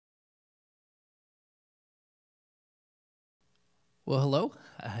Well, hello,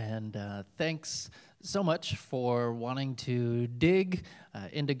 and thanks so much for wanting to dig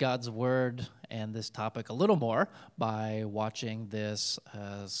into God's Word and this topic a little more by watching this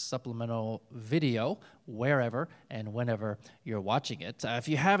supplemental video wherever and whenever you're watching it. If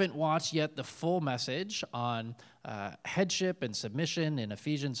you haven't watched yet the full message on headship and submission in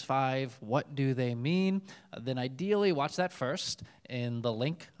Ephesians 5, what do they mean? Then ideally watch that first in the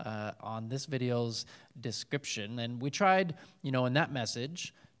link on this video's description. And we tried, in that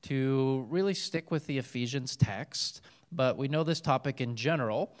message to really stick with the Ephesians text, but we know this topic in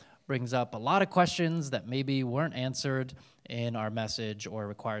general brings up a lot of questions that maybe weren't answered in our message or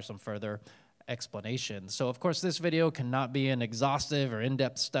require some further explanation. So, of course, this video cannot be an exhaustive or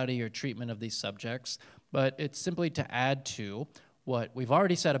in-depth study or treatment of these subjects, but it's simply to add to what we've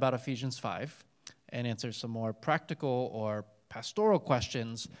already said about Ephesians 5 and answer some more practical or pastoral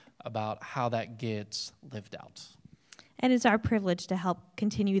questions about how that gets lived out. And it's our privilege to help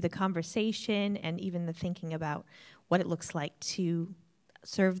continue the conversation and even the thinking about what it looks like to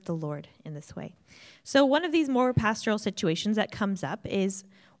serve the Lord in this way. So one of these more pastoral situations that comes up is,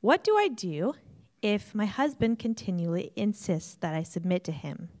 what do I do if my husband continually insists that I submit to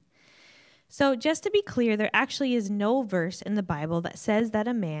him? So just to be clear, there actually is no verse in the Bible that says that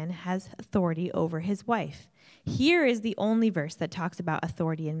a man has authority over his wife. Here is the only verse that talks about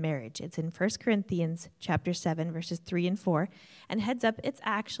authority in marriage. It's in 1 Corinthians chapter 7, verses 3 and 4. And heads up, it's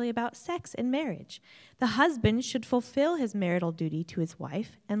actually about sex in marriage. The husband should fulfill his marital duty to his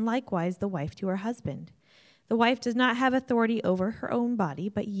wife, and likewise the wife to her husband. The wife does not have authority over her own body,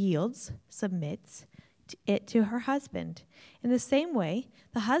 but yields, submits it to her husband. In the same way,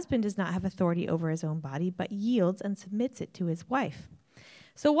 the husband does not have authority over his own body, but yields and submits it to his wife.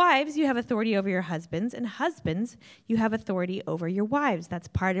 So wives, you have authority over your husbands, and husbands, you have authority over your wives. That's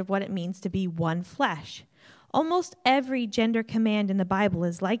part of what it means to be one flesh. Almost every gender command in the Bible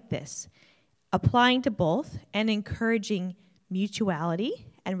is like this, applying to both and encouraging mutuality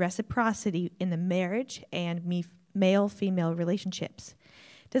and reciprocity in the marriage and male-female relationships.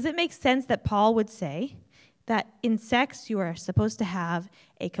 Does it make sense that Paul would say that in sex you are supposed to have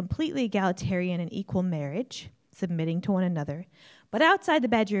a completely egalitarian and equal marriage, submitting to one another, but outside the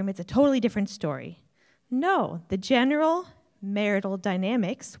bedroom, it's a totally different story? No, the general marital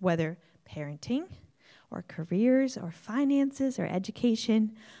dynamics, whether parenting or careers or finances or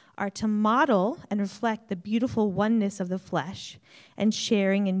education, are to model and reflect the beautiful oneness of the flesh and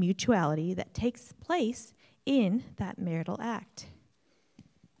sharing and mutuality that takes place in that marital act.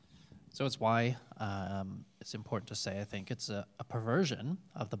 So it's why it's important to say, I think it's a perversion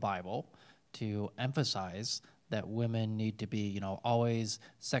of the Bible to emphasize that women need to be, always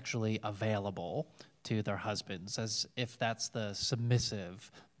sexually available to their husbands, as if that's the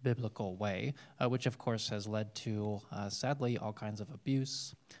submissive biblical way, which of course has led to, sadly, all kinds of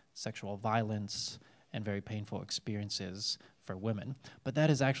abuse, sexual violence, and very painful experiences for women. But that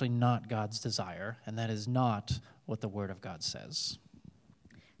is actually not God's desire, and that is not what the Word of God says.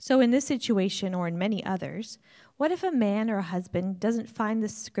 So in this situation, or in many others, what if a man or a husband doesn't find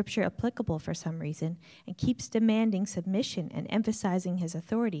this scripture applicable for some reason and keeps demanding submission and emphasizing his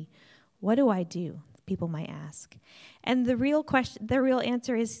authority? What do I do? People might ask. And the real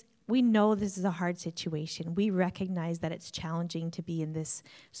answer is, we know this is a hard situation. We recognize that it's challenging to be in this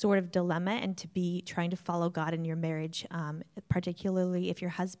sort of dilemma and to be trying to follow God in your marriage, particularly if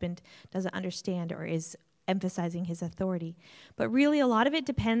your husband doesn't understand or is emphasizing his authority. But really, a lot of it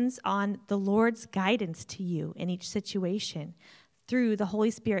depends on the Lord's guidance to you in each situation, through the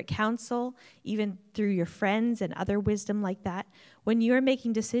Holy Spirit counsel, even through your friends and other wisdom like that. When you're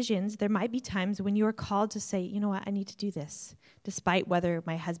making decisions, there might be times when you are called to say, you know what, I need to do this, despite whether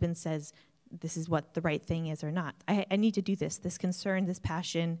my husband says this is what the right thing is or not. I need to do this. This concern, this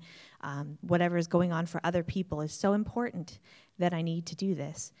passion, whatever is going on for other people is so important that I need to do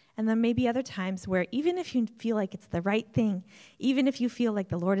this. And there may be other times where even if you feel like it's the right thing, even if you feel like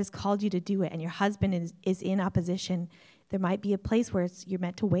the Lord has called you to do it and your husband is in opposition, there might be a place where you're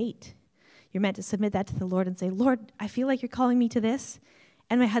meant to wait. You're meant to submit that to the Lord and say, Lord, I feel like you're calling me to this,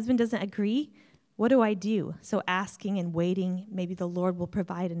 and my husband doesn't agree. What do I do? So asking and waiting, maybe the Lord will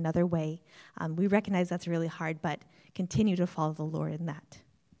provide another way. We recognize that's really hard, but continue to follow the Lord in that.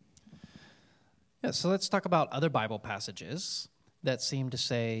 Yeah, so let's talk about other Bible passages that seem to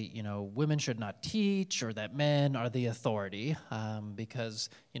say, women should not teach or that men are the authority, because,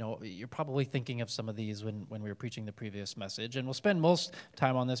 you're probably thinking of some of these when we were preaching the previous message. And we'll spend most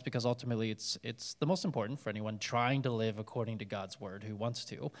time on this because ultimately it's the most important for anyone trying to live according to God's word who wants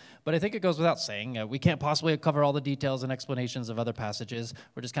to. But I think it goes without saying, we can't possibly cover all the details and explanations of other passages.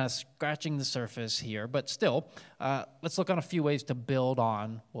 We're just kind of scratching the surface here. But still, let's look on a few ways to build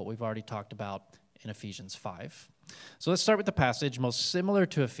on what we've already talked about in Ephesians 5. So let's start with the passage most similar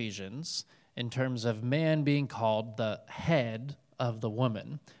to Ephesians in terms of man being called the head of the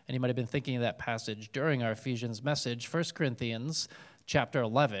woman. And you might have been thinking of that passage during our Ephesians message, 1 Corinthians chapter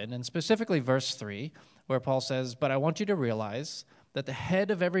 11, and specifically verse 3, where Paul says, "But I want you to realize that the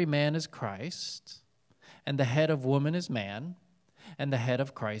head of every man is Christ, and the head of woman is man, and the head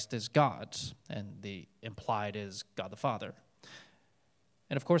of Christ is God." And the implied is God the Father.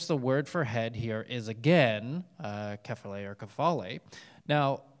 And of course, the word for head here is again, kephale or kephale.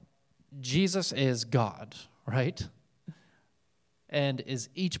 Now, Jesus is God, right? And is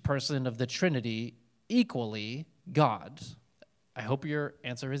each person of the Trinity equally God? I hope your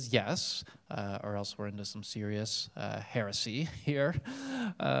answer is yes, or else we're into some serious heresy here.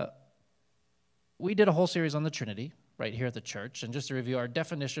 We did a whole series on the Trinity right here at the church. And just to review, our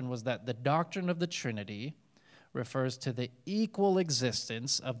definition was that the doctrine of the Trinity refers to the equal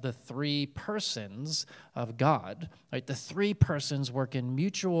existence of the three persons of God. Right? The three persons work in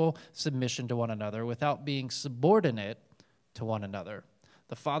mutual submission to one another without being subordinate to one another.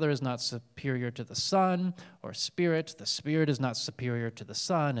 The Father is not superior to the Son or Spirit. The Spirit is not superior to the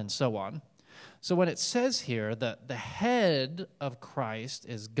Son, and so on. So when it says here that the head of Christ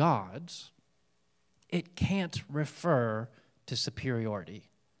is God, it can't refer to superiority,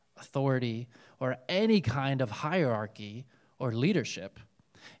 authority, or any kind of hierarchy or leadership.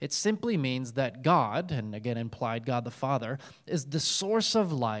 It simply means that God, and again implied God the Father, is the source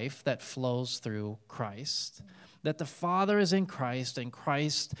of life that flows through Christ. That the Father is in Christ and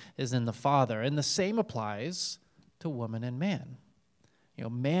Christ is in the Father. And the same applies to woman and man.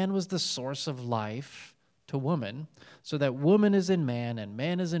 Man was the source of life to woman, so that woman is in man and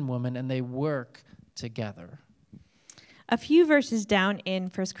man is in woman, and they work together. A few verses down in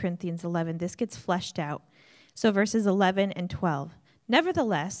 1 Corinthians 11, this gets fleshed out. So verses 11 and 12.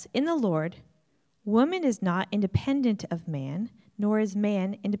 "Nevertheless, in the Lord, woman is not independent of man, nor is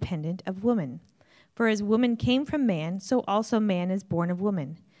man independent of woman. For as woman came from man, so also man is born of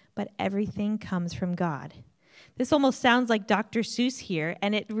woman. But everything comes from God." This almost sounds like Dr. Seuss here,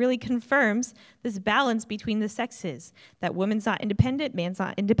 and it really confirms this balance between the sexes, that woman's not independent, man's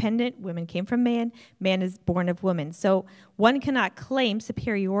not independent, women came from man, man is born of woman. So one cannot claim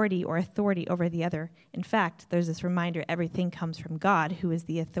superiority or authority over the other. In fact, there's this reminder, everything comes from God, who is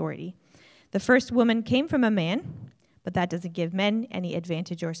the authority. The first woman came from a man, but that doesn't give men any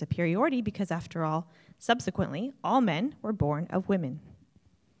advantage or superiority because, after all, subsequently, all men were born of women.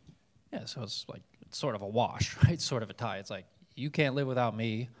 Yeah, so it's like sort of a wash, right? Sort of a tie. It's like, you can't live without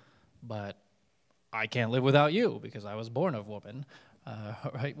me, but I can't live without you because I was born of woman,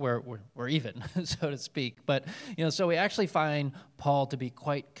 right? We're even, so to speak. But, so we actually find Paul to be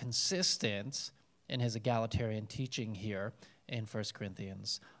quite consistent in his egalitarian teaching here in 1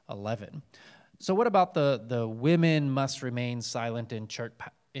 Corinthians 11. So what about the women must remain silent in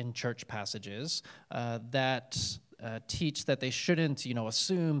church passages that teach that they shouldn't,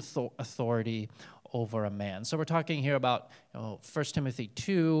 assume authority over a man? So we're talking here about 1 Timothy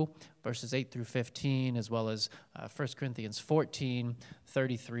 2, verses 8 through 15, as well as 1 Corinthians 14,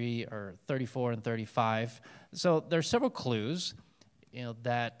 33, or 34 and 35. So there's several clues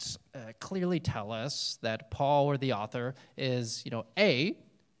that clearly tell us that Paul, or the author, is, A,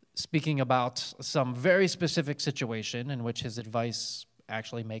 speaking about some very specific situation in which his advice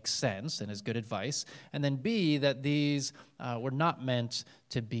actually makes sense and is good advice, and then B, that these were not meant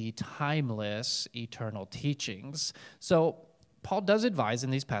to be timeless, eternal teachings. So Paul does advise in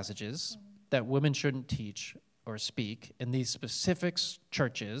these passages that women shouldn't teach or speak in these specific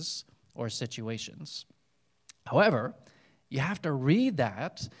churches or situations. However, you have to read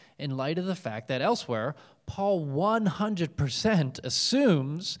that in light of the fact that elsewhere, Paul 100%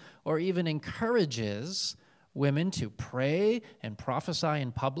 assumes or even encourages women to pray and prophesy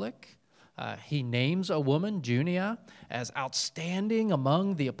in public. He names a woman, Junia, as outstanding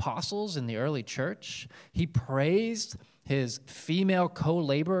among the apostles in the early church. He praised his female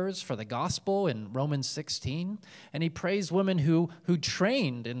co-laborers for the gospel in Romans 16, and he praised women who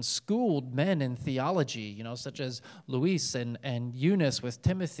trained and schooled men in theology, such as Luis and Eunice with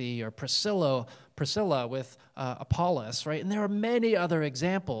Timothy, or Priscilla with Apollos, right? And there are many other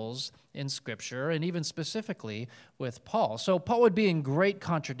examples in Scripture, and even specifically with Paul. So Paul would be in great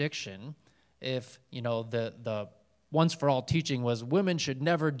contradiction if, the once-for-all teaching was women should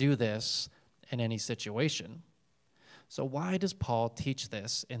never do this in any situation. So why does Paul teach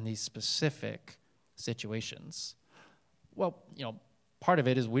this in these specific situations? Well, part of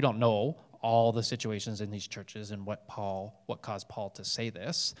it is we don't know all the situations in these churches and what caused Paul to say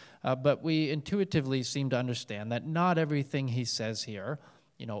this, but we intuitively seem to understand that not everything he says here,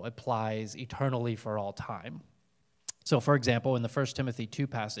 applies eternally for all time. So, for example, in the 1 Timothy 2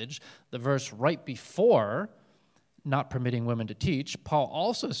 passage, the verse right before not permitting women to teach, Paul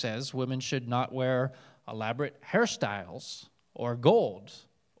also says women should not wear elaborate hairstyles or gold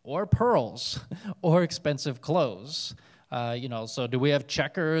or pearls or expensive clothes. So do we have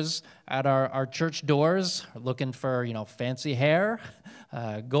checkers at our church doors looking for, fancy hair,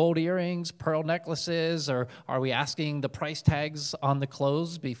 gold earrings, pearl necklaces, or are we asking the price tags on the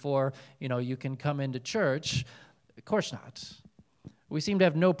clothes before, you can come into church? Of course not. We seem to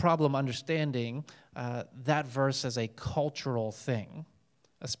have no problem understanding that verse as a cultural thing,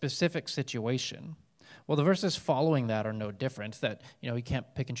 a specific situation. Well, the verses following that are no different, that, you can't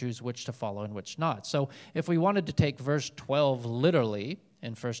pick and choose which to follow and which not. So if we wanted to take verse 12 literally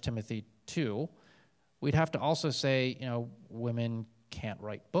in 1 Timothy 2, we'd have to also say, women can't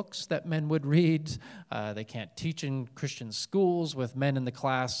write books that men would read, they can't teach in Christian schools with men in the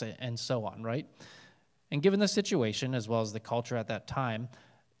class, and so on, right? And given the situation, as well as the culture at that time,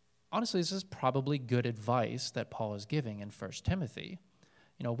 honestly, this is probably good advice that Paul is giving in 1 Timothy.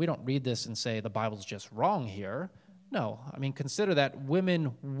 We don't read this and say the Bible's just wrong here. No, consider that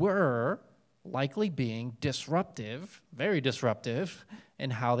women were likely being disruptive, very disruptive,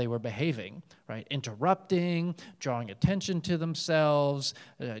 in how they were behaving, right? Interrupting, drawing attention to themselves,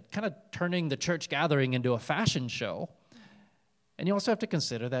 kind of turning the church gathering into a fashion show. And you also have to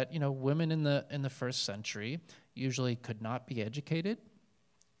consider that, women in the first century usually could not be educated,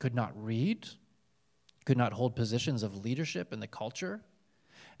 could not read, could not hold positions of leadership in the culture.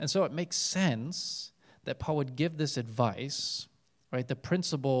 And so it makes sense that Paul would give this advice, right? The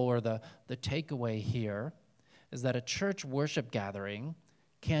principle or the takeaway here is that a church worship gathering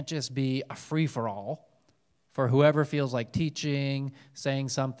can't just be a free-for-all for whoever feels like teaching, saying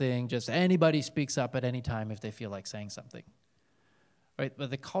something, just anybody speaks up at any time if they feel like saying something. Right? But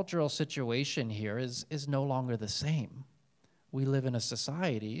the cultural situation here is no longer the same. We live in a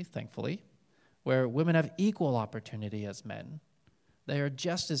society, thankfully, where women have equal opportunity as men. They are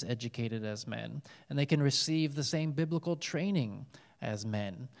just as educated as men, and they can receive the same biblical training as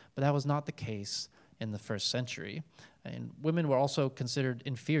men. But that was not the case in the first century. And women were also considered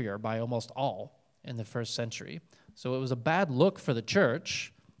inferior by almost all in the first century. So it was a bad look for the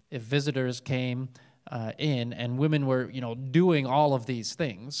church if visitors came in and women were, doing all of these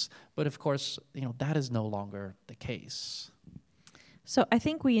things. But of course, that is no longer the case. So I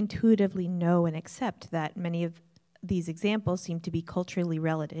think we intuitively know and accept that many of these examples seem to be culturally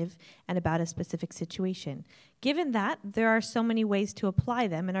relative and about a specific situation. Given that, there are so many ways to apply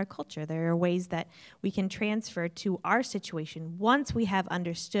them in our culture. There are ways that we can transfer to our situation once we have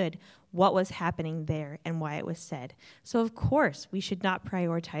understood what was happening there and why it was said. So of course, we should not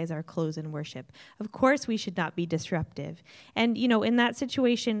prioritize our clothes in worship. Of course, we should not be disruptive. And, in that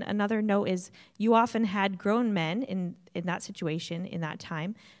situation, another note is you often had grown men in that situation, in that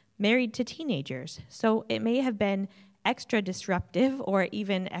time, married to teenagers. So it may have been extra disruptive or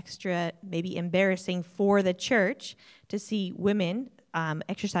even extra maybe embarrassing for the church to see women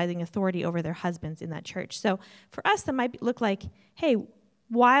exercising authority over their husbands in that church. So for us, that might look like, hey,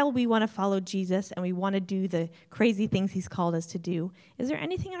 while we want to follow Jesus and we want to do the crazy things he's called us to do, is there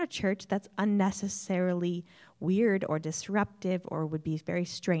anything in our church that's unnecessarily weird or disruptive or would be very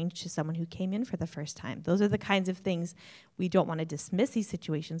strange to someone who came in for the first time? Those are the kinds of things we don't want to dismiss these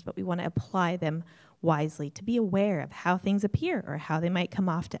situations, but we want to apply them wisely to be aware of how things appear or how they might come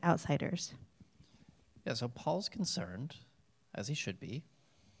off to outsiders. Yeah, so Paul's concerned, as he should be,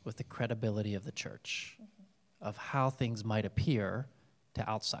 with the credibility of the church, of how things might appear to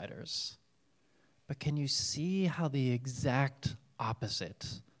outsiders. But can you see how the exact opposite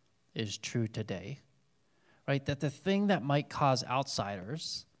is true today? Right? That the thing that might cause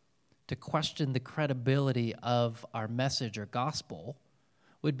outsiders to question the credibility of our message or gospel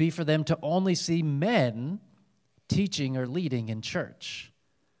would be for them to only see men teaching or leading in church.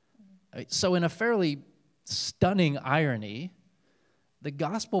 Right? So in a fairly stunning irony, the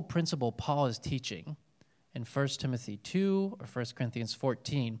gospel principle Paul is teaching in 1 Timothy 2 or 1 Corinthians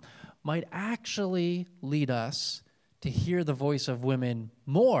 14 might actually lead us to hear the voice of women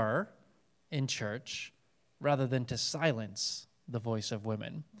more in church rather than to silence the voice of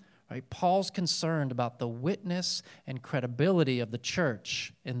women. Right? Paul's concerned about the witness and credibility of the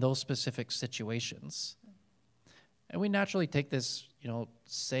church in those specific situations. And we naturally take this,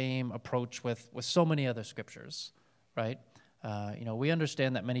 same approach with so many other scriptures, right? We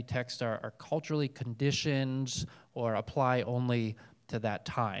understand that many texts are culturally conditioned or apply only to that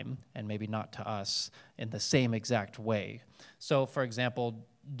time and maybe not to us in the same exact way. So, for example,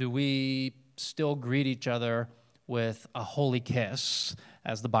 do we still greet each other with a holy kiss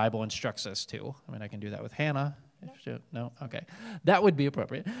as the Bible instructs us to? I mean, I can do that with Hannah. No? Okay. That would be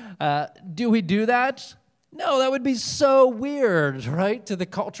appropriate. Do we do that? No, that would be so weird, right, to the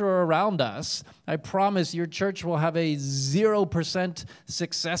culture around us. I promise your church will have a 0%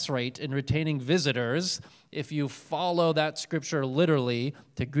 success rate in retaining visitors if you follow that scripture literally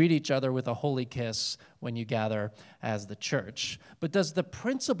to greet each other with a holy kiss when you gather as the church. But does the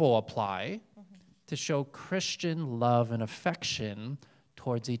principle apply to show Christian love and affection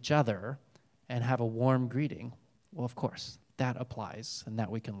towards each other and have a warm greeting? Well, of course, that applies, and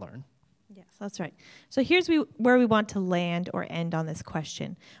that we can learn. Yes, that's right. So here's where we want to land or end on this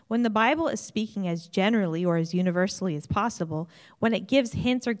question. When the Bible is speaking as generally or as universally as possible, when it gives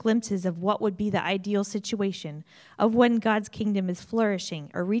hints or glimpses of what would be the ideal situation, of when God's kingdom is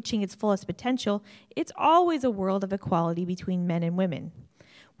flourishing or reaching its fullest potential, it's always a world of equality between men and women.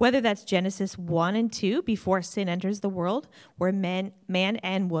 Whether that's Genesis 1 and 2, before sin enters the world, where man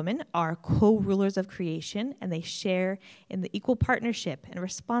and woman are co-rulers of creation, and they share in the equal partnership and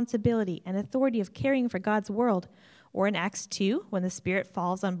responsibility and authority of caring for God's world, or in Acts 2, when the Spirit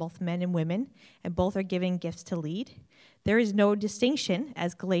falls on both men and women, and both are given gifts to lead. There is no distinction,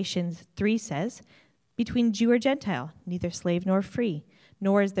 as Galatians 3 says, between Jew or Gentile, neither slave nor free,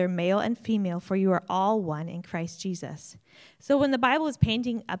 nor is there male and female, for you are all one in Christ Jesus. So when the Bible is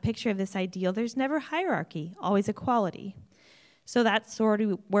painting a picture of this ideal, there's never hierarchy, always equality. So that's sort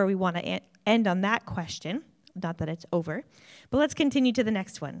of where we want to end on that question. Not that it's over, but let's continue to the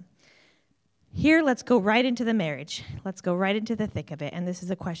next one. Here, let's go right into the marriage. Let's go right into the thick of it, and this is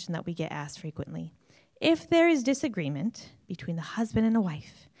a question that we get asked frequently. If there is disagreement between the husband and a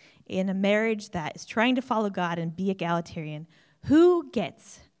wife in a marriage that is trying to follow God and be egalitarian, who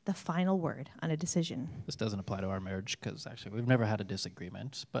gets the final word on a decision? This doesn't apply to our marriage because actually we've never had a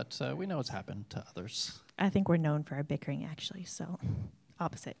disagreement, but we know it's happened to others. I think we're known for our bickering, actually, so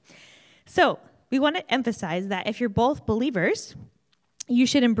opposite. So we want to emphasize that if you're both believers, you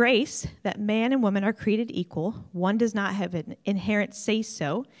should embrace that man and woman are created equal. One does not have an inherent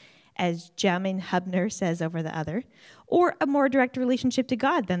say-so, as Jamin Hubner says over the other, or a more direct relationship to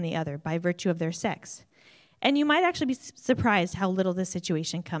God than the other by virtue of their sex. And you might actually be surprised how little this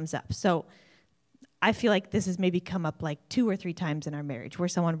situation comes up. So I feel like this has maybe come up like 2 or 3 times in our marriage where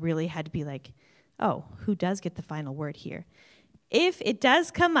someone really had to be like, oh, who does get the final word here? If it does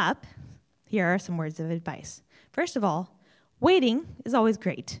come up, here are some words of advice. First of all, waiting is always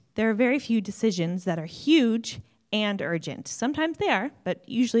great. There are very few decisions that are huge and urgent. Sometimes they are, but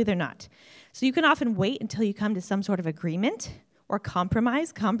usually they're not. So you can often wait until you come to some sort of agreement or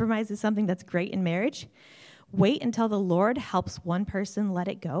compromise. Compromise is something that's great in marriage. Wait until the Lord helps one person let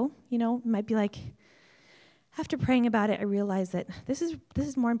it go. It might be like, after praying about it, I realized that this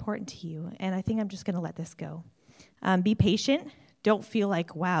is more important to you, and I think I'm just going to let this go. Be patient. Don't feel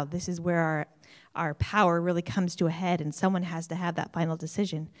like, wow, this is where our power really comes to a head and someone has to have that final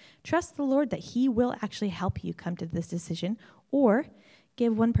decision. Trust the Lord that he will actually help you come to this decision, or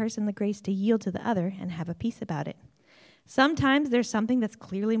give one person the grace to yield to the other and have a peace about it. Sometimes there's something that's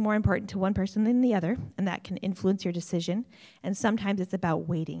clearly more important to one person than the other, and that can influence your decision. And sometimes it's about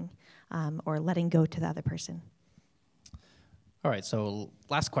waiting or letting go to the other person. All right, so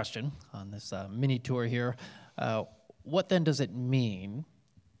last question on this mini tour here. What then does it mean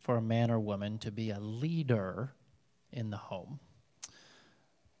for a man or woman to be a leader in the home?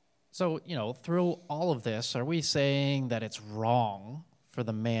 So, through all of this, are we saying that it's wrong for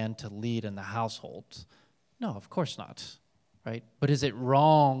the man to lead in the household? No, of course not, right? But is it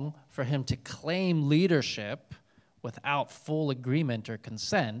wrong for him to claim leadership without full agreement or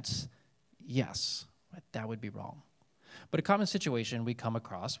consent? Yes, right? That would be wrong. But a common situation we come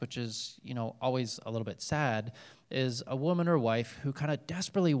across, which is, always a little bit sad, is a woman or wife who kind of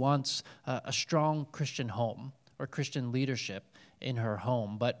desperately wants a strong Christian home or Christian leadership in her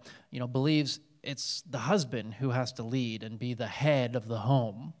home, but, believes it's the husband who has to lead and be the head of the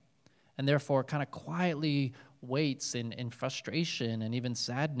home. and therefore kind of quietly waits in frustration and even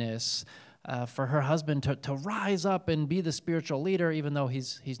sadness for her husband to rise up and be the spiritual leader, even though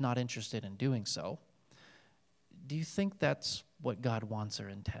he's not interested in doing so. Do you think that's what God wants or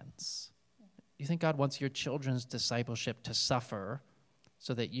intends? Do you think God wants your children's discipleship to suffer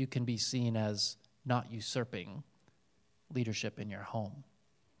so that you can be seen as not usurping leadership in your home?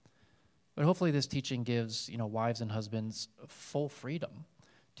 But hopefully this teaching gives, wives and husbands full freedom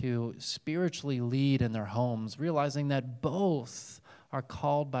to spiritually lead in their homes, realizing that both are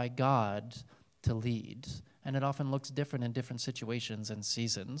called by God to lead. And it often looks different in different situations and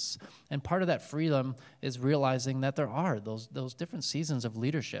seasons. And part of that freedom is realizing that there are those different seasons of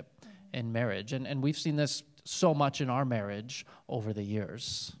leadership in marriage. And we've seen this so much in our marriage over the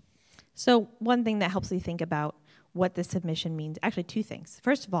years. So one thing that helps me think about what this submission means, actually two things.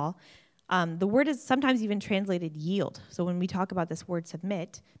 First of all, the word is sometimes even translated yield. So when we talk about this word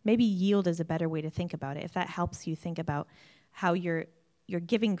submit, maybe yield is a better way to think about it. If that helps you think about how you're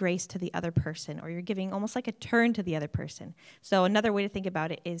giving grace to the other person, or you're giving almost like a turn to the other person. So another way to think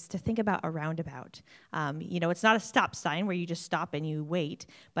about it is to think about a roundabout. It's not a stop sign where you just stop and you wait,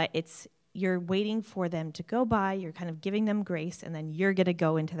 but you're waiting for them to go by, you're kind of giving them grace, and then you're going to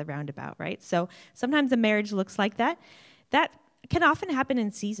go into the roundabout, right? So sometimes a marriage looks like that. That can often happen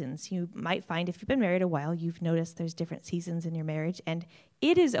in seasons. You might find if you've been married a while, you've noticed there's different seasons in your marriage, and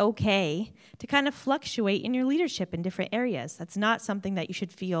it is okay to kind of fluctuate in your leadership in different areas. That's not something that you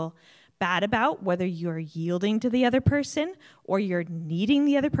should feel bad about, whether you're yielding to the other person or you're needing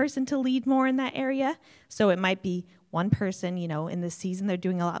the other person to lead more in that area. So it might be one person, in this season, they're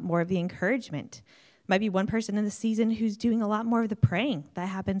doing a lot more of the encouragement. Might be one person in the season who's doing a lot more of the praying. That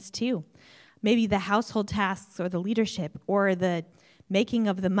happens too. Maybe the household tasks or the leadership or the making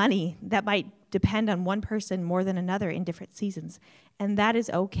of the money, that might depend on one person more than another in different seasons. And that is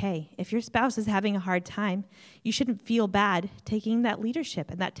okay. If your spouse is having a hard time, you shouldn't feel bad taking that leadership,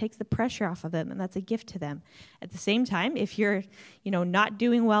 and that takes the pressure off of them, and that's a gift to them. At the same time, if you're, not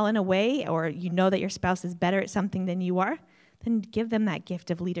doing well in a way, or you know that your spouse is better at something than you are, then give them that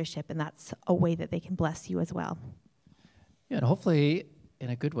gift of leadership, and that's a way that they can bless you as well. Yeah, and hopefully in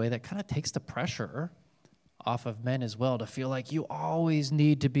a good way that kind of takes the pressure off of men as well, to feel like you always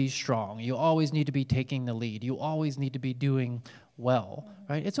need to be strong. You always need to be taking the lead. You always need to be doing well,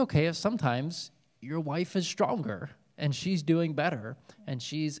 right? It's okay if sometimes your wife is stronger and she's doing better and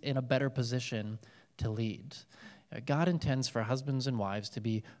she's in a better position to lead. God intends for husbands and wives to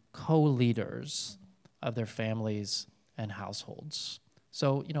be co-leaders of their families and households.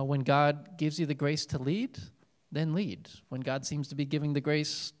 So, when God gives you the grace to lead, then lead. When God seems to be giving the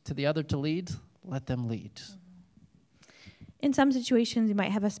grace to the other to lead, let them lead. In some situations, you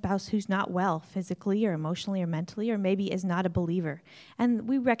might have a spouse who's not well physically or emotionally or mentally, or maybe is not a believer. And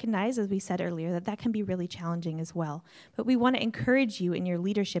we recognize, as we said earlier, that can be really challenging as well. But we want to encourage you in your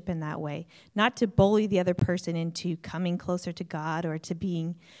leadership in that way, not to bully the other person into coming closer to God or to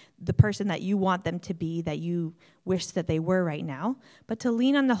being the person that you want them to be, that you wish that they were right now, but to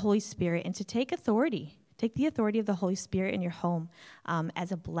lean on the Holy Spirit and to take authority. Take the authority of the Holy Spirit in your home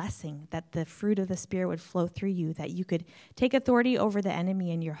as a blessing, that the fruit of the Spirit would flow through you, that you could take authority over the enemy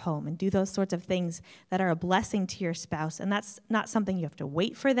in your home and do those sorts of things that are a blessing to your spouse. And that's not something you have to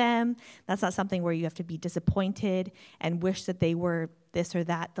wait for them. That's not something where you have to be disappointed and wish that they were this or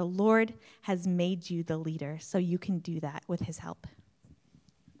that. The Lord has made you the leader, so you can do that with his help.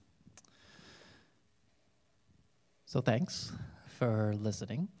 So thanks for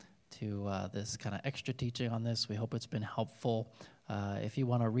listening to this kind of extra teaching on this. We hope it's been helpful. If you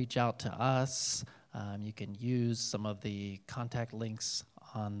want to reach out to us, you can use some of the contact links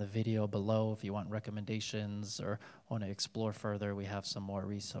on the video below. If you want recommendations or want to explore further, we have some more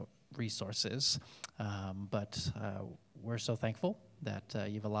resources. But we're so thankful that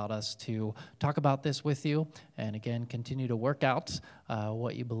you've allowed us to talk about this with you, and again, continue to work out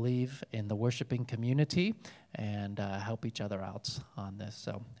what you believe in the worshiping community and help each other out on this.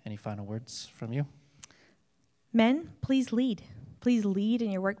 So any final words from you? Men, please lead. Please lead in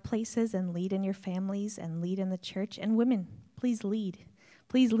your workplaces and lead in your families and lead in the church. And women, please lead.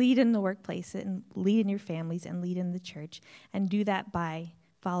 Please lead in the workplace and lead in your families and lead in the church. And do that by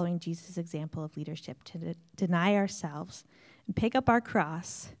following Jesus' example of leadership, to deny ourselves and pick up our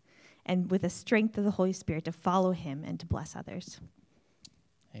cross, and with the strength of the Holy Spirit to follow him and to bless others.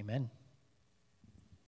 Amen.